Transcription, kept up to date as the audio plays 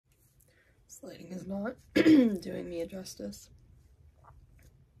This lighting is not doing me a justice.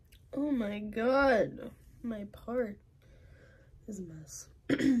 Oh my god, my part is a mess.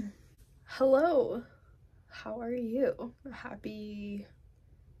 Hello, how are you? Happy,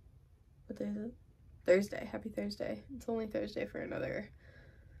 what day is it? Thursday. Happy Thursday. It's only Thursday for another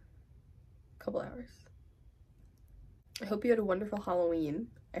couple hours. I hope you had a wonderful Halloween.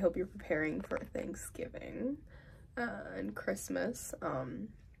 I hope you're preparing for Thanksgiving and Christmas.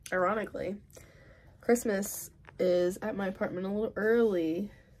 Ironically, Christmas is at my apartment a little early.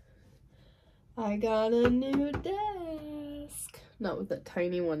 I got a new desk. Not with that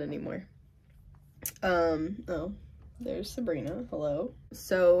tiny one anymore. Oh, there's Sabrina. Hello.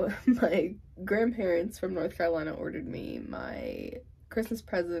 So my grandparents from North Carolina ordered me my Christmas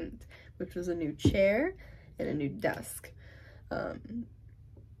present, which was a new chair and a new desk.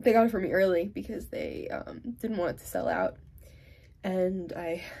 They got it for me early because they didn't want it to sell out, and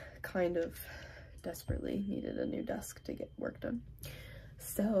I kind of desperately needed a new desk to get work done.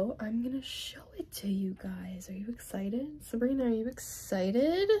 So I'm gonna show it to you guys. Are you excited? Sabrina, are you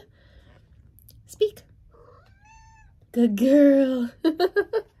excited? Speak. Good girl.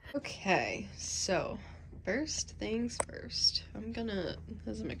 Okay, so first things first,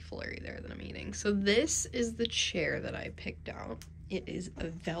 there's a McFlurry there that I'm eating. So this is the chair that I picked out. It is a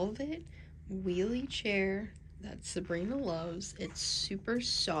velvet wheelie chair that Sabrina loves. It's super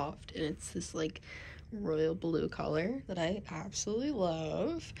soft and it's this like royal blue color that I absolutely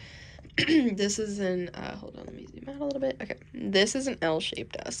love. This is an, hold on, let me zoom out a little bit. Okay, this is an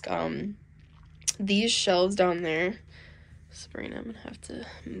L-shaped desk. These shelves down there, Sabrina, I'm gonna have to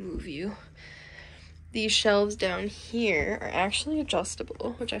move you. These shelves down here are actually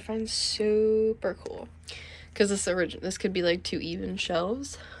adjustable, which I find super cool. Because this could be like 2 even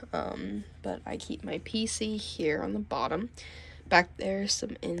shelves. But I keep my PC here on the bottom. Back there,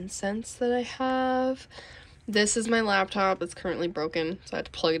 some incense that I have. This is my laptop. It's currently broken, so I had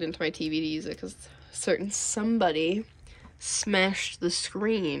to plug it into my TV to use it because somebody smashed the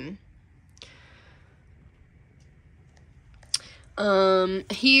screen.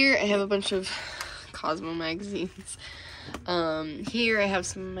 Here I have a bunch of Cosmo magazines. Here I have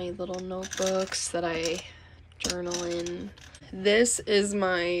some of my little notebooks that I journal in. This is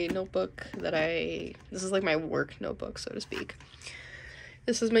my notebook this is like my work notebook, so to speak.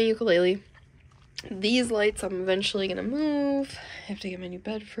 This is my ukulele. These lights I'm eventually gonna move. I have to get my new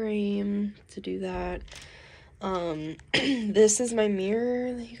bed frame to do that. This is my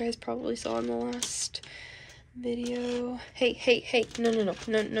mirror that you guys probably saw in the last video. Hey, no.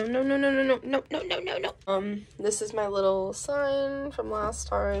 This is my little sign from last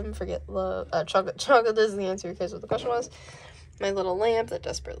time. Forget love. Chocolate is the answer in case what the question was. My little lamp that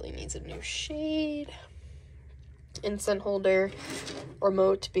desperately needs a new shade. Incense holder,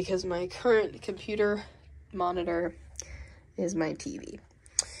 remote, because my current computer monitor is my TV.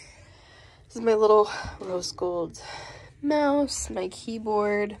 This is my little rose gold mouse, my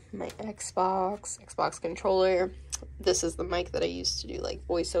keyboard, my Xbox controller. This is the mic that I use to do like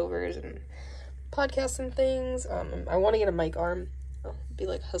voiceovers and podcasts and things. I want to get a mic arm. I'll be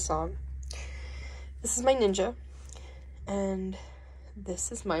like Hassan. This is my Ninja, and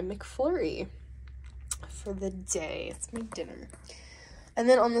this is my McFlurry for the day. It's my dinner. And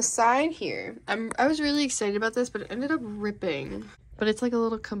then on the side here, I was really excited about this, but it ended up ripping. But it's like a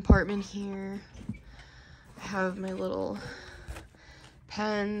little compartment here. I have my little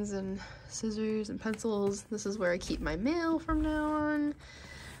pens and scissors and pencils. This is where I keep my mail from now on.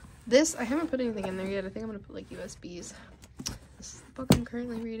 This, I haven't put anything in there yet. I think I'm gonna put like USBs. This is the book I'm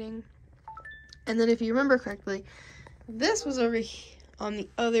currently reading. And then if you remember correctly, this was over here on the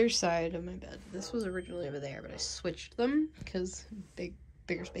other side of my bed. This was originally over there, but I switched them because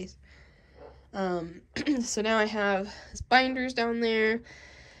bigger space. So now I have binders down there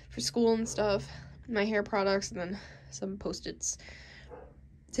for school and stuff, my hair products, and then some Post-its,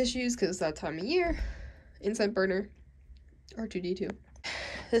 tissues, because it's that time of year, inside burner, R2-D2.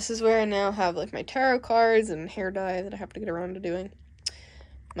 This is where I now have like my tarot cards and hair dye that I have to get around to doing.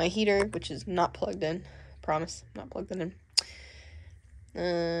 My heater, which is not plugged in, promise, not plugged in.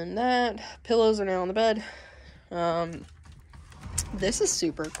 And that, pillows are now on the bed. This is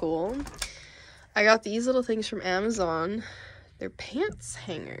super cool. I got these little things from Amazon. They're pants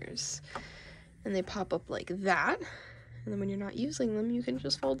hangers, and they pop up like that, and then when you're not using them, you can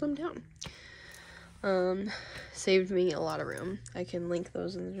just fold them down. Saved me a lot of room. I can link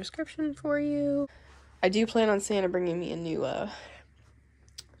those in the description for you. I do plan on Santa bringing me a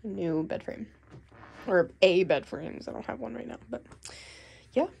new bed frame, or a bed frame, because I don't have one right now, but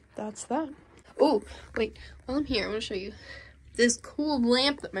yeah, that's that. Oh, wait, while I'm here, I want to show you. this cool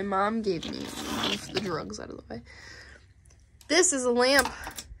lamp that my mom gave me. Move the drugs out of the way. This is a lamp,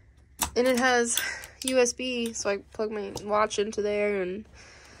 and it has USB, so I plug my watch into there and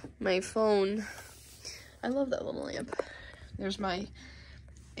my phone. I love that little lamp. There's my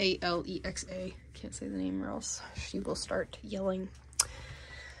Alexa. Can't say the name or else she will start yelling. But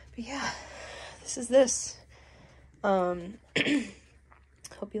yeah, this is this. Hope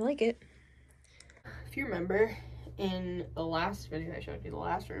you like it. If you remember, in the last video I showed you, the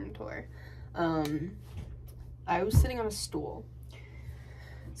last room tour, I was sitting on a stool.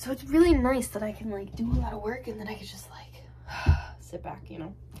 So it's really nice that I can like do a lot of work and then I can just like sit back, you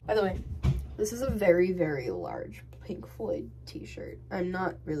know. By the way, this is a very, very large Pink Floyd t-shirt. I'm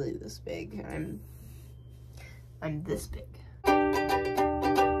not really this big. I'm this big.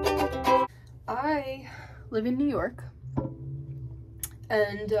 I live in New York,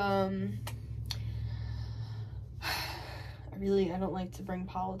 and I don't like to bring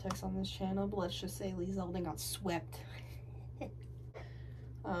politics on this channel, but let's just say Lee Zeldin got swept.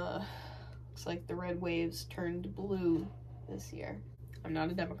 Looks like the red waves turned blue this year. I'm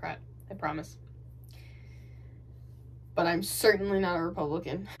not a Democrat, I promise. But I'm certainly not a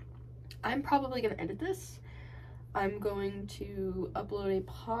Republican. I'm probably gonna edit this. I'm going to upload a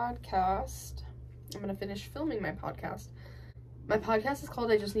podcast. I'm gonna finish filming my podcast. My podcast is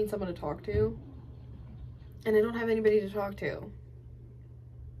called I Just Need Someone to Talk To. And I don't have anybody to talk to.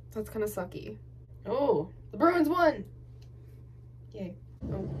 That's kind of sucky. Oh, the Bruins won! Yay.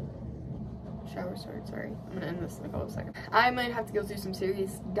 Oh. Shower started, sorry. I'm gonna end this in a couple of seconds. I might have to go through some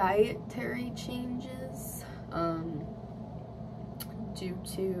serious dietary changes. Due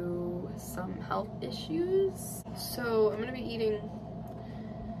to some health issues. So I'm gonna be eating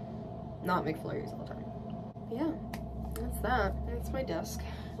not McFlurries all the time. But yeah, that's that. That's my desk.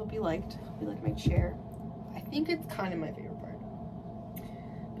 Hope you liked. Hope you liked my chair. I think it's kind of my favorite part.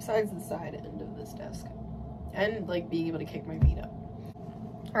 Besides the side end of this desk. And like being able to kick my feet up.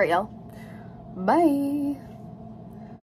 Alright, y'all. Bye.